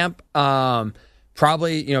 champ,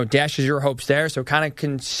 probably, dashes your hopes there. So kind of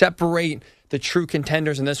can separate the true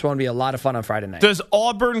contenders in this one. Will be a lot of fun on Friday night. Does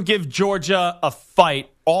Auburn give Georgia a fight?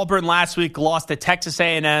 Auburn last week lost to Texas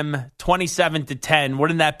A&M 27-10.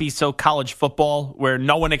 Wouldn't that be so college football where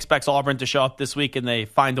no one expects Auburn to show up this week and they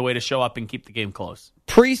find a way to show up and keep the game close?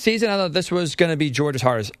 Preseason, I thought this was going to be Georgia's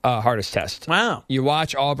hardest test. Wow. You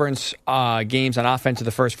watch Auburn's games on offense of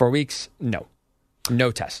the first 4 weeks, no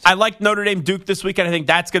test. I like Notre Dame Duke this weekend. I think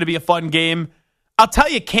that's going to be a fun game. I'll tell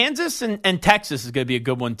you, Kansas and Texas is going to be a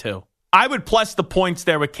good one too. I would plus the points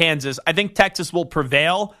there with Kansas. I think Texas will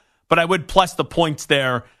prevail, but I would plus the points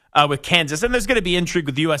there with Kansas. And there's going to be intrigue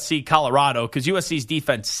with USC Colorado because USC's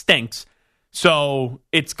defense stinks. So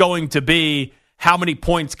it's going to be how many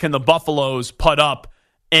points can the Buffaloes put up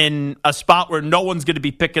in a spot where no one's going to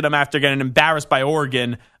be picking them after getting embarrassed by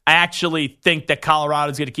Oregon. I actually think that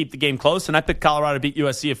Colorado's going to keep the game close, and I picked Colorado to beat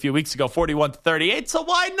USC a few weeks ago, 41-38. So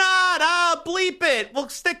why not? Bleep it. We'll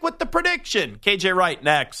stick with the prediction. KJ Wright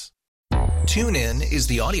next. TuneIn is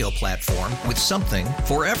the audio platform with something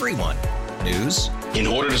for everyone. News. In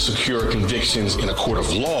order to secure convictions in a court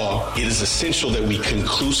of law, it is essential that we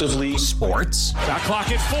conclusively. Sports. Shot clock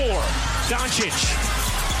at 4. Doncic.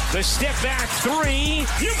 The step back 3.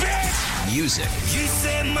 You bet. Music. You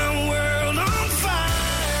set my world on fire.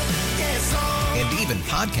 Yes, and even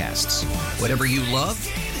podcasts. Whatever you love,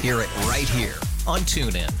 hear it right here on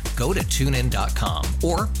TuneIn. Go to TuneIn.com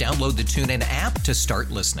or download the TuneIn app to start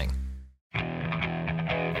listening.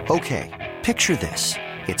 Okay, picture this.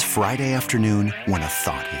 It's Friday afternoon when a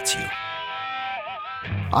thought hits you.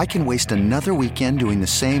 I can waste another weekend doing the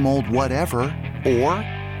same old whatever, or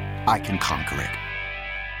I can conquer it.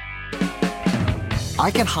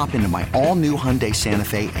 I can hop into my all-new Hyundai Santa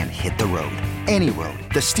Fe and hit the road. Any road.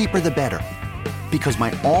 The steeper, the better. Because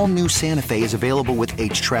my all-new Santa Fe is available with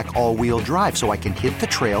H-Track all-wheel drive, so I can hit the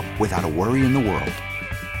trail without a worry in the world.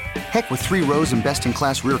 Heck, with 3 rows and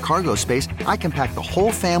best-in-class rear cargo space, I can pack the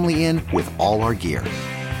whole family in with all our gear.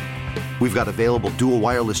 We've got available dual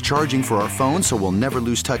wireless charging for our phones, so we'll never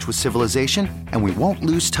lose touch with civilization, and we won't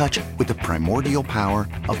lose touch with the primordial power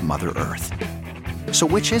of Mother Earth. So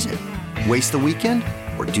which is it? Waste the weekend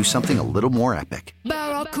or do something a little more epic?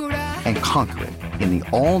 And conquer it in the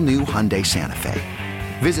all-new Hyundai Santa Fe.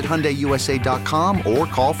 Visit HyundaiUSA.com or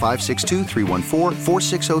call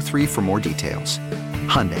 562-314-4603 for more details.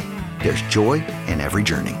 Hyundai, there's joy in every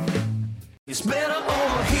journey.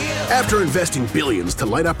 After investing billions to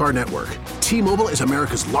light up our network, T-Mobile is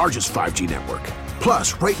America's largest 5G network.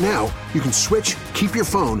 Plus, right now, you can switch, keep your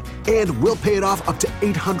phone, and we'll pay it off up to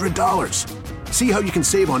 $800. See how you can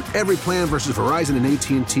save on every plan versus Verizon and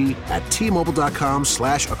AT&T at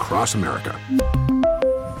T-Mobile.com/across America.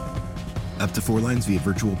 Up to 4 lines via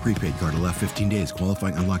virtual prepaid card. Allow 15 days.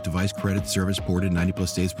 Qualifying unlocked device credit service ported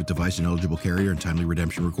 90-plus days with device and eligible carrier and timely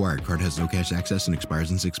redemption required. Card has no cash access and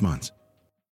expires in 6 months.